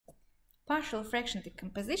Partial fraction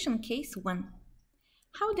decomposition case 1.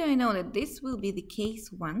 How do I know that this will be the case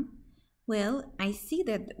 1? Well, I see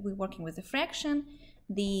that we're working with a fraction.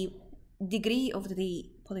 The degree of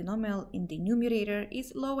the polynomial in the numerator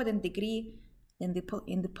is lower than degree in the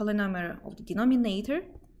polynomial of the denominator.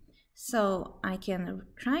 So I can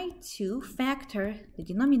try to factor the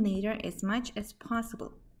denominator as much as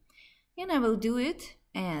possible. And I will do it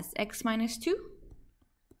as x minus 2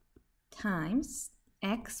 times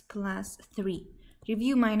x plus 3.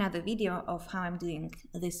 Review my another video of how I'm doing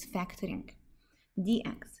this factoring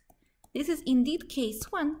dx. This is indeed case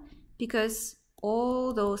 1 because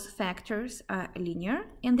all those factors are linear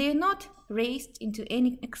and they're not raised into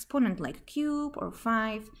any exponent like cube or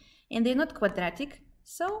 5, and they're not quadratic,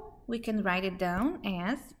 so we can write it down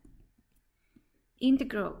as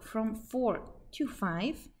integral from 4 to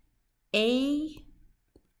 5 a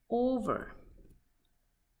over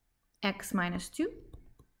x minus 2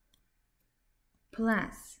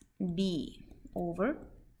 plus b over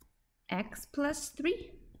x plus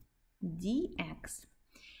 3 dx.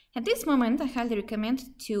 At this moment, I highly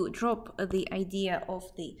recommend to drop the idea of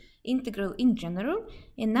the integral in general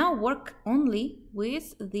and now work only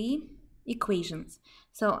with the equations.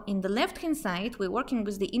 So in the left-hand side, we're working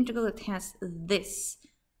with the integral that has this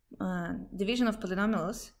division of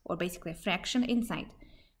polynomials, or basically a fraction inside.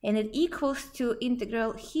 And it equals to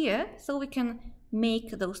integral here, so we can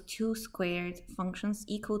make those two squared functions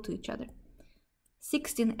equal to each other.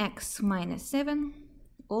 16x minus 7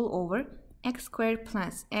 all over x squared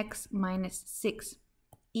plus x minus 6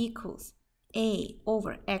 equals a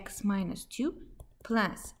over x minus 2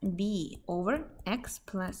 plus b over x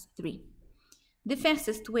plus 3. The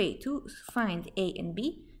fastest way to find a and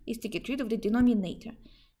b is to get rid of the denominator.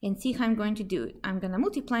 And see how I'm going to do it. I'm going to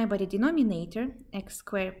multiply by the denominator, x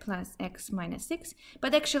squared plus x minus 6.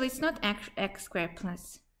 But actually, it's not x squared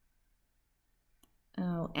plus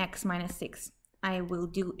x minus 6. I will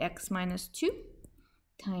do x minus 2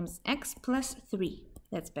 times x plus 3.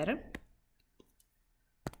 That's better.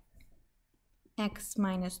 X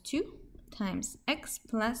minus 2 times x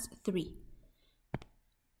plus 3.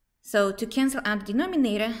 So to cancel out the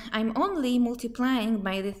denominator, I'm only multiplying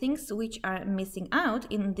by the things which are missing out,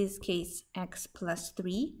 in this case x plus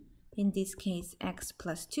 3, in this case x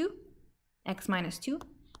plus 2, x minus 2.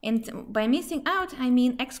 And by missing out, I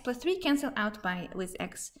mean x plus 3 cancel out with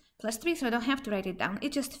x plus 3, so I don't have to write it down.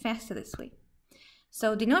 It's just faster this way.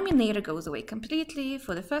 So denominator goes away completely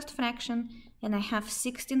for the first fraction, and I have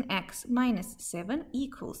 16x minus 7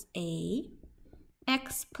 equals a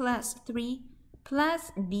x plus 3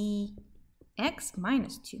 plus b x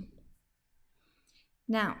minus 2.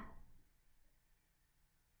 Now,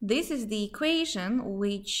 this is the equation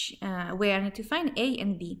which where I need to find a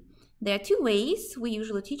and b. There are two ways we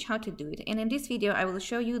usually teach how to do it, and in this video I will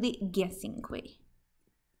show you the guessing way.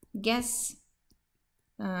 Guess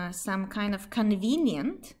some kind of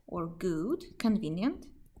convenient or good, convenient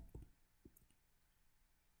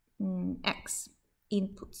x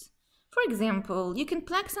inputs. For example, you can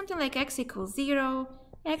plug something like x equals 0,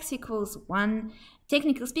 x equals 1.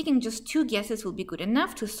 Technically speaking, just two guesses will be good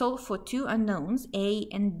enough to solve for two unknowns, a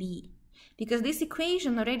and b, because this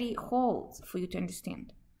equation already holds for you to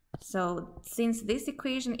understand. So since this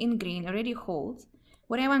equation in green already holds,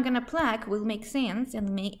 whatever I'm going to plug will make sense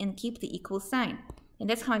and keep the equal sign. And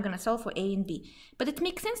that's how I'm going to solve for a and b. But it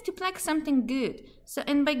makes sense to plug something good. So,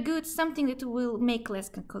 and by good, something that will make less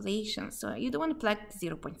calculations. So you don't want to plug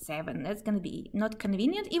 0.7. That's going to be not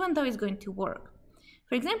convenient, even though it's going to work.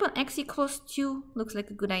 For example, x equals 2 looks like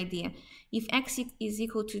a good idea. If x is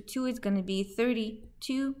equal to 2, it's going to be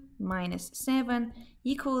 32 minus 7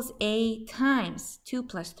 equals a times 2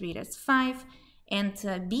 plus 3, that's 5. And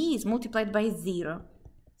b is multiplied by 0.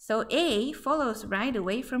 So a follows right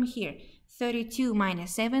away from here. 32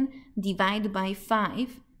 minus 7 divided by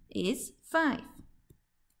 5 is 5,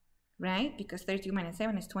 right? Because 32 minus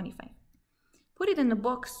 7 is 25. Put it in the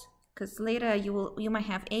box, because later you might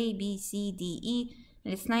have a, b, c, d, e,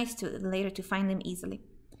 and it's nice to later to find them easily.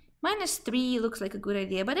 Minus 3 looks like a good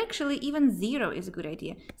idea, but actually even 0 is a good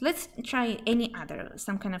idea. So let's try any other,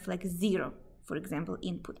 some kind of like 0, for example,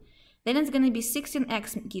 input. Then it's going to be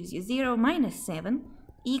 16x gives you 0 minus 7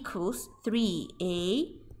 equals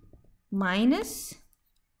 3a minus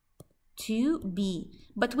 2b,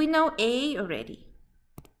 but we know a already,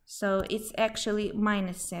 so it's actually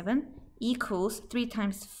minus 7 equals 3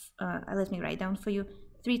 times, let me write down for you,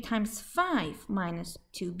 3 times 5 minus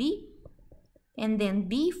 2b, and then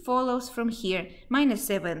b follows from here. Minus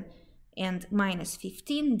 7 and minus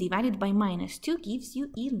 15 divided by minus 2 gives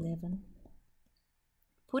you 11.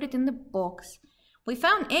 Put it in the box. We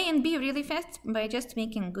found A and B really fast by just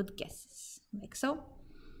making good guesses, like so.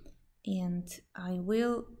 And I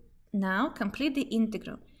will now complete the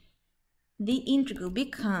integral. The integral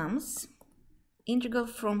becomes integral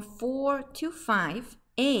from 4 to 5.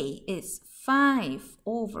 A is 5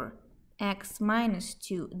 over x minus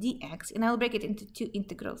 2 dx, and I'll break it into two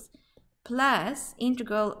integrals, plus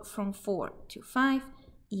integral from 4 to 5,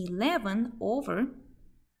 11 over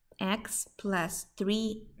x plus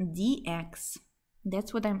 3 dx.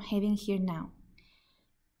 That's what I'm having here now.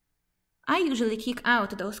 I usually kick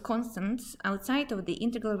out those constants outside of the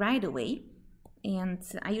integral right away, and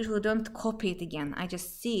I usually don't copy it again. I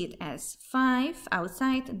just see it as 5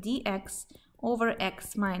 outside dx over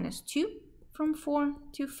x minus 2 from 4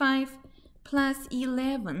 to 5 plus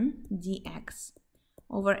 11 dx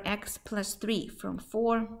over x plus 3 from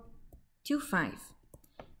 4 to 5.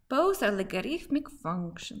 Both are logarithmic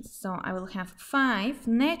functions, so I will have 5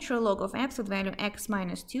 natural log of absolute value x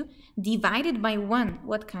minus 2 divided by 1.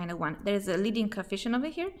 What kind of 1? There's a leading coefficient over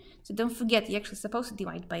here, so don't forget you're actually supposed to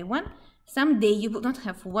divide by 1. Someday you will not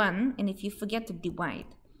have 1, and if you forget to divide,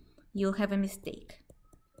 you'll have a mistake.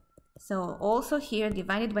 So also here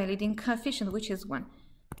divided by leading coefficient, which is 1.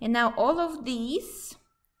 And now all of these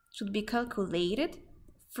should be calculated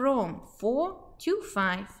from 4 to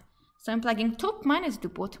 5. So I'm plugging top minus the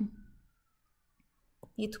bottom.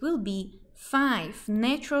 It will be 5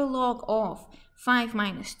 natural log of 5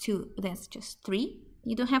 minus 2, that's just 3.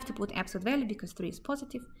 You don't have to put absolute value because 3 is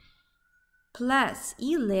positive. Plus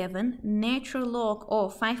 11 natural log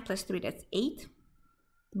of 5 plus 3, that's 8.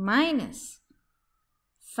 Minus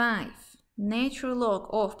 5 natural log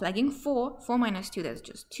of plugging 4 minus 2, that's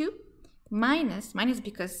just 2. Minus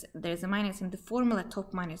because there's a minus in the formula,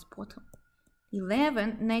 top minus bottom.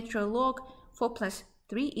 11 natural log 4 plus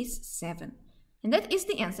 3 is 7. And that is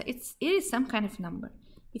the answer. It is some kind of number.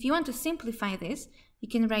 If you want to simplify this, you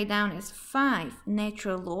can write down as 5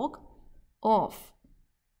 natural log of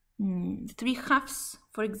 3/2,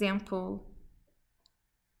 for example,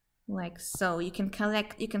 like so. You can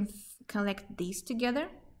collect these together.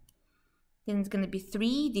 Then it's going to be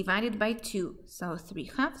 3 divided by 2, so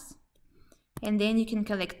 3/2. And then you can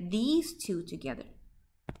collect these two together.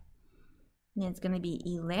 Then it's going to be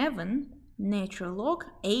 11 natural log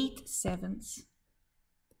 8/7.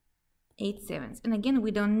 8/7. And again,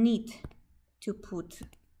 we don't need to put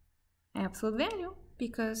absolute value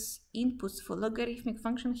because inputs for logarithmic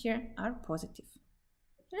function here are positive.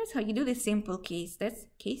 That's how you do this simple case. That's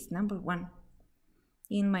case number 1.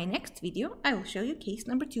 In my next video, I will show you case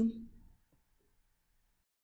number 2.